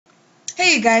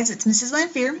Hey guys, it's Mrs.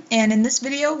 Lanfear, and in this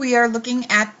video we are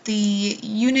looking at the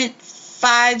Unit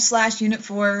 5/Unit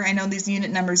 4. I know these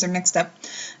unit numbers are mixed up,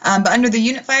 but under the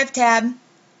Unit 5 tab,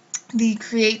 the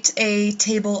Create a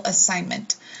Table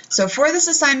assignment. So for this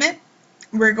assignment,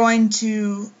 they're going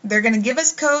to give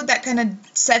us code that kind of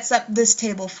sets up this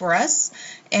table for us,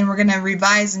 and we're going to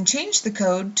revise and change the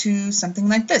code to something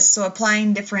like this. So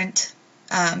applying different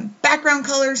background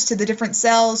colors to the different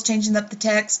cells, changing up the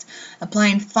text,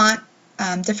 applying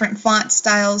different font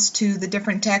styles to the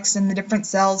different text in the different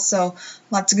cells. So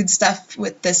lots of good stuff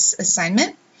with this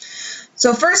assignment.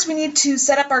 So first we need to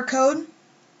set up our code.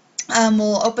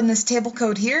 We'll open this table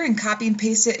code here and copy and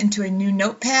paste it into a new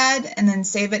notepad and then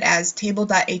save it as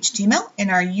table.html in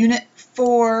our Unit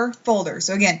 4 folder.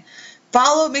 So again,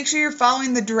 make sure you're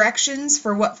following the directions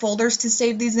for what folders to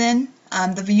save these in.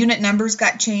 The unit numbers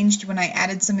got changed when I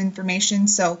added some information,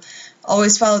 so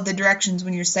always follow the directions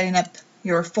when you're setting up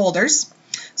your folders.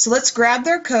 So let's grab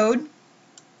their code.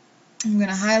 I'm going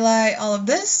to highlight all of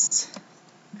this,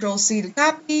 Control-C to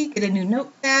copy, get a new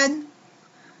notepad,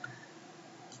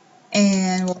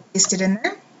 and we'll paste it in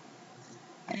there.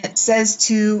 And it says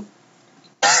to,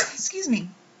 excuse me,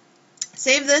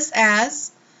 save this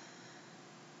as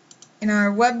in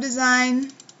our web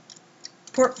design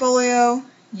portfolio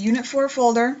Unit 4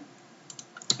 folder.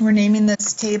 We're naming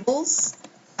this tables.html.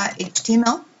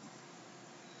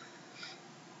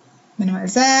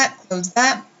 Minimize that, close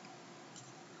that.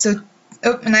 So,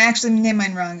 and I actually named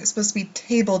mine wrong. It's supposed to be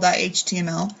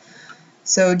table.html.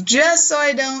 So just so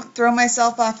I don't throw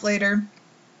myself off later,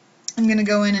 I'm going to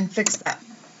go in and fix that.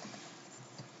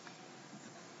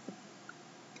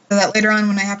 So that later on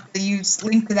when I have to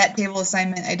link to that table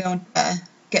assignment, I don't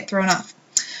get thrown off.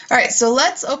 Alright, so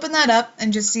let's open that up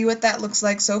and just see what that looks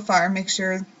like so far. Make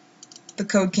sure the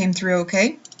code came through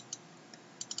okay.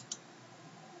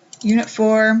 Unit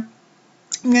 4.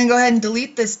 I'm going to go ahead and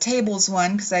delete this tables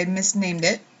one because I misnamed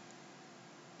it.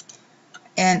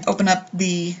 And open up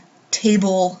the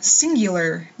table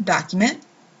singular document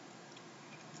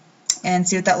and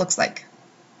see what that looks like.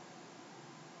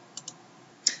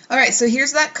 Alright, so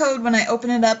here's that code when I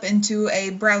open it up into a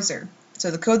browser.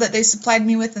 So the code that they supplied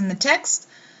me with in the text,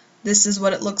 this is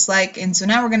what it looks like, and so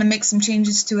now we're going to make some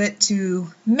changes to it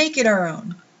to make it our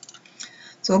own.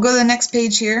 So we'll go to the next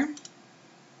page here.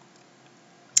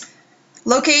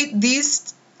 Locate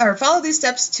these, or follow these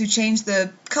steps to change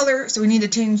the color. So we need to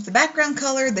change the background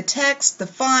color, the text, the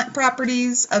font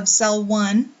properties of cell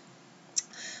 1.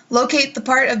 Locate the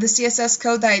part of the CSS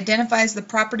code that identifies the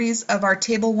properties of our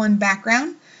table 1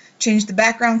 background. Change the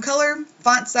background color,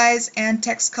 font size, and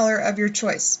text color of your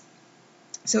choice.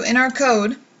 So in our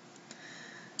code,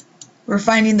 we're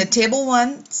finding the table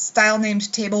 1 style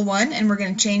named table 1, and we're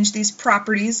going to change these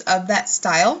properties of that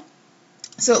style.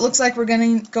 So it looks like we're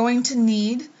going to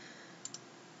need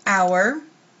our,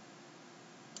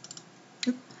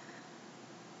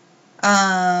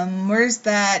 where's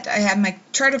that? I have my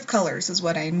chart of colors is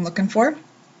what I'm looking for.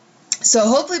 So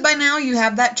hopefully by now you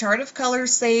have that chart of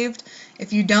colors saved.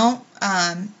 If you don't,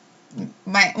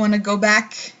 might want to go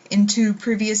back into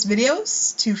previous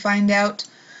videos to find out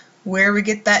where we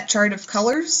get that chart of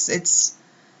colors.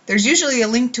 There's usually a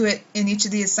link to it in each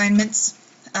of the assignments.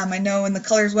 I know in the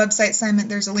colors website assignment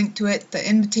there's a link to it. The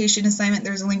invitation assignment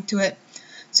there's a link to it.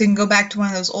 So you can go back to one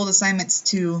of those old assignments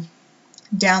to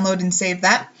download and save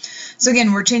that. So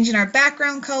again, we're changing our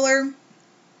background color,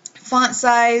 font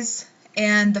size,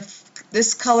 and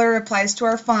this color applies to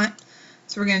our font.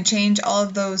 So we're going to change all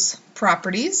of those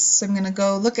properties. So I'm going to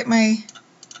go look at my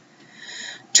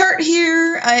chart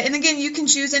here. And again, you can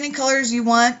choose any colors you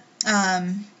want. I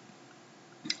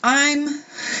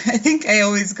think I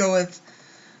always go with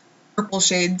purple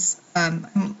shades.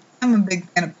 I'm a big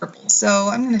fan of purple, so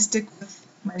I'm going to stick with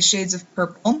my shades of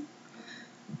purple.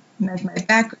 Make my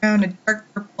background a dark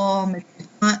purple. Make my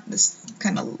font this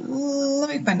kind of, let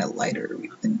me find a lighter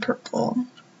than purple.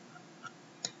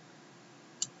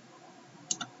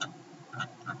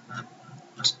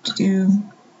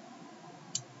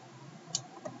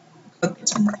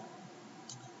 This one.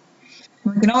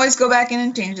 We can always go back in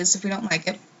and change this if we don't like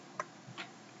it.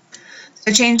 So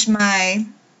I changed my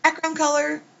background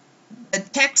color, the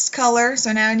text color,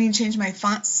 so now I need to change my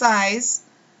font size.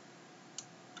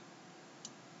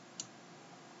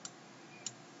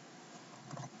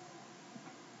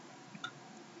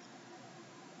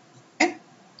 Okay.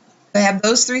 I have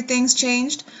those three things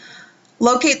changed.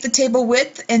 Locate the table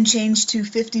width and change to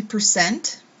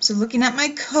 50%. So looking at my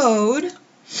code,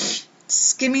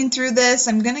 skimming through this,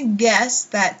 I'm going to guess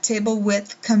that table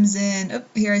width comes in, oh,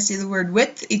 here I see the word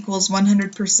width equals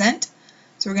 100%.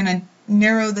 So we're going to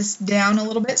narrow this down a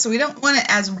little bit. So we don't want it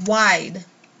as wide.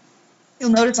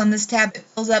 You'll notice on this tab it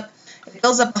fills up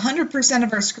 100%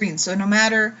 of our screen. So no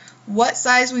matter what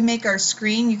size we make our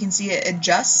screen, you can see it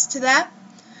adjusts to that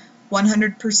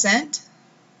 100%.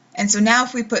 And so now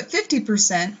if we put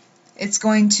 50%, it's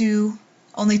going to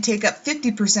only take up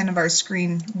 50% of our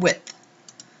screen width.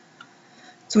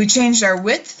 So we changed our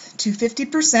width to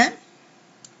 50%.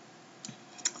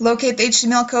 Locate the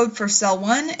HTML code for cell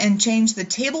 1 and change the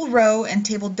table row and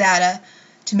table data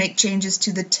to make changes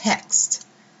to the text.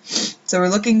 So we're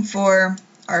looking for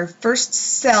our first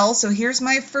cell. So here's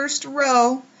my first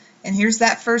row, and here's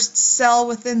that first cell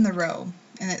within the row,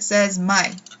 and it says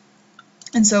my.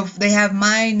 And so they have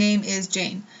my name is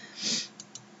Jane.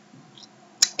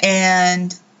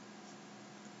 And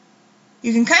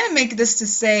you can kind of make this to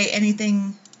say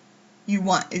anything you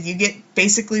want. You get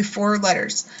basically 4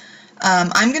 letters.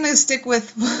 I'm going to stick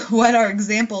with what our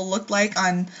example looked like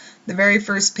on the very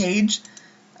first page.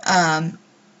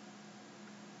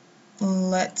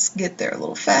 Let's get there a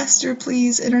little faster,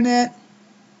 please, Internet.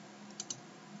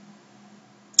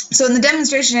 So in the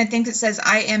demonstration, I think it says,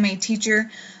 I am a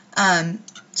teacher.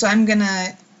 So I'm going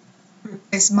to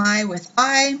replace my with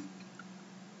I.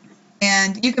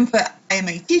 And you can put, I am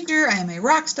a teacher, I am a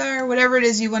rock star, whatever it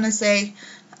is you want to say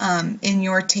in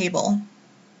your table.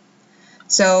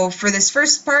 So for this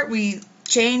first part, we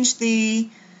changed the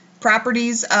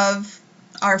properties of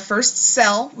our first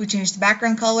cell. We changed the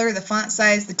background color, the font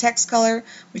size, the text color.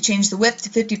 We changed the width to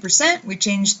 50%. We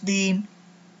changed the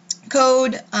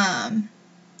code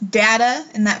data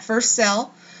in that first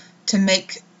cell to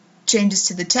make changes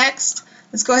to the text.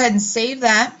 Let's go ahead and save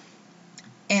that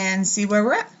and see where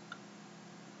we're at.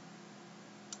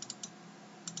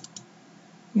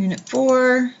 Unit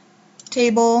 4,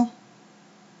 table.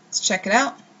 Let's check it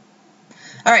out.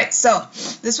 All right, so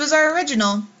this was our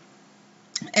original,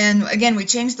 and again we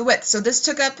changed the width. So this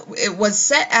took up, it was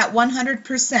set at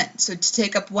 100%, so to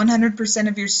take up 100%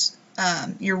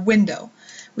 of your window.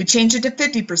 We changed it to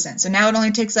 50%, so now it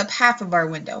only takes up half of our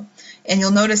window. And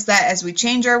you'll notice that as we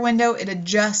change our window, it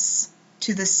adjusts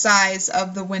to the size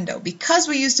of the window because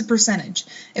we used a percentage.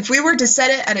 If we were to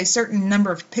set it at a certain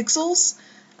number of pixels,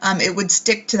 it would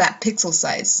stick to that pixel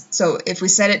size. So if we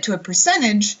set it to a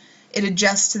percentage, it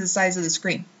adjusts to the size of the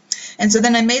screen. And so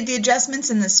then I made the adjustments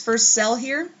in this first cell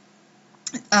here.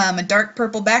 A dark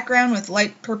purple background with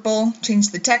light purple,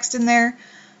 changed the text in there.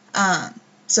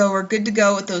 So we're good to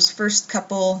go with those first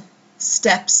couple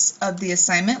steps of the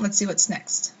assignment. Let's see what's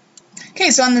next.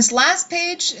 Okay, so on this last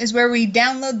page is where we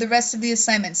download the rest of the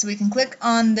assignment. So we can click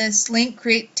on this link,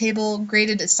 Create Table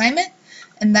Graded Assignment,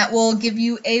 and that will give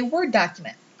you a Word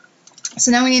document.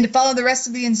 So now we need to follow the rest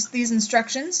of these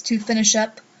instructions to finish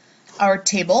up our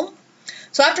table.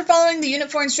 So after following the Unit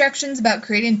 4 instructions about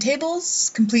creating tables,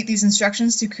 complete these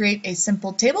instructions to create a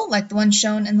simple table like the one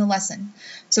shown in the lesson.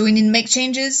 So we need to make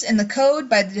changes in the code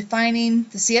by defining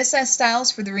the CSS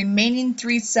styles for the remaining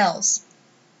 3 cells.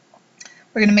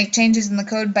 We're going to make changes in the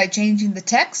code by changing the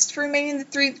text for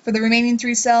the remaining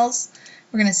 3 cells.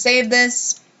 We're going to save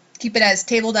this, keep it as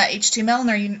table.html in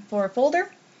our Unit 4 folder.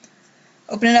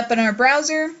 Open it up in our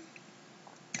browser.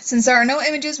 Since there are no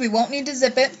images, we won't need to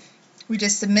zip it. We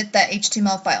just submit that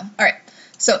HTML file. All right,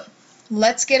 so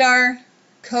let's get our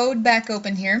code back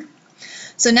open here.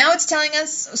 So now it's telling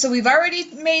us, so we've already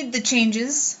made the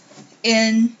changes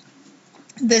in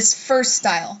this first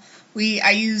style.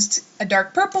 I used a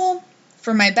dark purple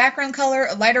for my background color,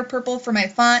 a lighter purple for my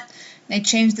font, and I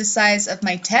changed the size of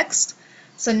my text.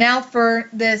 So now for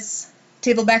this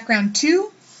table background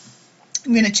 2,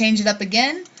 I'm going to change it up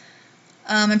again.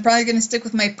 I'm probably going to stick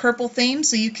with my purple theme,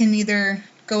 so you can either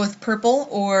go with purple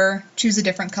or choose a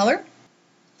different color.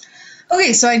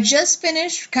 Okay, so I just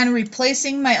finished kind of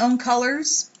replacing my own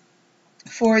colors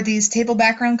for these table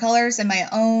background colors and my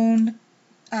own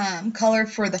color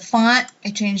for the font. I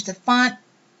changed the font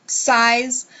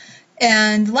size,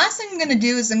 and the last thing I'm going to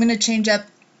do is I'm going to change up,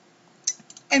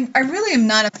 and I really am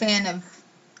not a fan of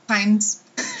Times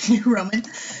New Roman,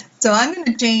 so I'm going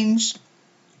to change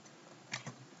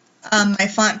my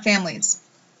font families.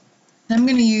 I'm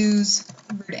going to use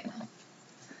Verdana.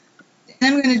 And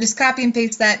I'm going to just copy and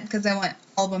paste that because I want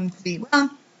all of them to be, well,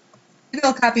 maybe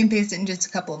I'll copy and paste it in just a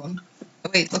couple of them.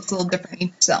 Oh, wait, it looks a little different in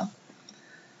each cell.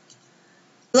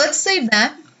 So let's save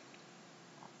that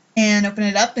and open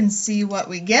it up and see what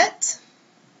we get.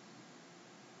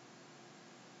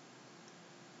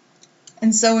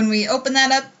 And so when we open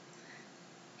that up,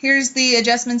 here's the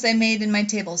adjustments I made in my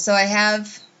table. So I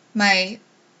have my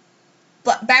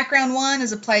background 1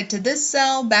 is applied to this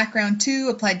cell, background 2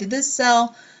 applied to this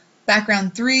cell,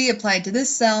 background 3 applied to this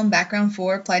cell, and background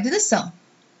 4 applied to this cell.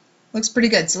 Looks pretty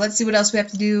good. So let's see what else we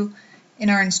have to do in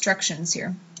our instructions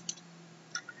here.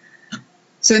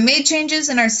 So we made changes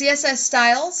in our CSS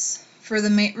styles for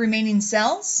the remaining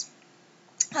cells.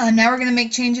 Now we're going to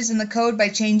make changes in the code by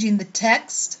changing the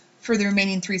text for the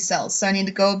remaining 3 cells. So I need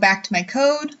to go back to my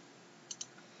code,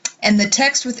 and the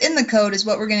text within the code is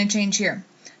what we're going to change here.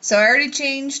 So I already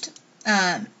changed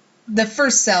the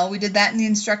first cell. We did that in the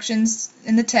instructions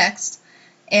in the text.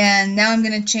 And now I'm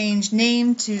going to change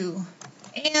name to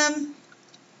am,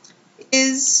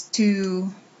 is to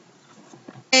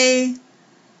a,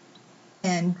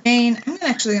 and Jane. I'm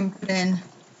actually going to put in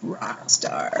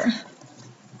Rockstar.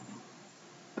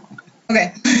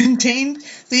 Okay, Jane.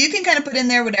 So you can kind of put in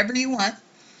there whatever you want,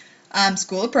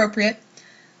 school appropriate.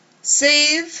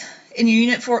 Save in your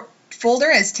unit folder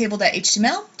as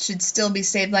table.html. Should still be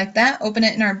saved like that. Open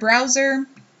it in our browser,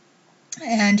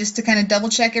 and just to kind of double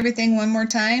check everything one more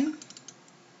time.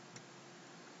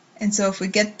 And so if we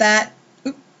get that,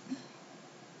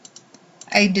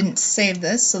 I didn't save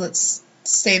this, so let's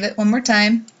save it one more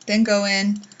time. Then go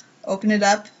in, open it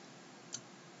up,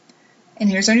 and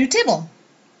here's our new table.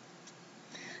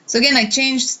 So again, I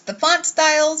changed the font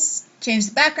styles,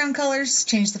 changed the background colors,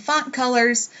 changed the font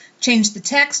colors, changed the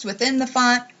text within the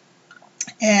font,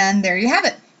 and there you have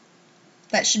it.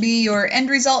 That should be your end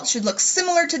result. Should look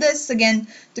similar to this, again,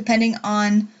 depending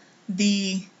on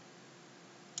the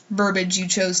verbiage you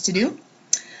chose to do.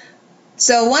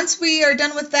 So once we are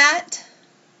done with that,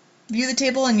 view the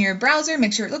table in your browser,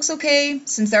 make sure it looks okay.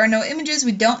 Since there are no images,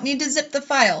 we don't need to zip the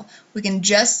file. We can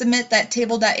just submit that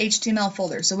table.html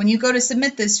folder. So when you go to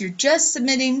submit this, you're just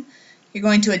submitting, you're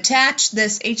going to attach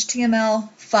this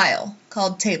HTML file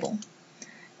called table,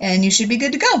 and you should be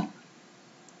good to go.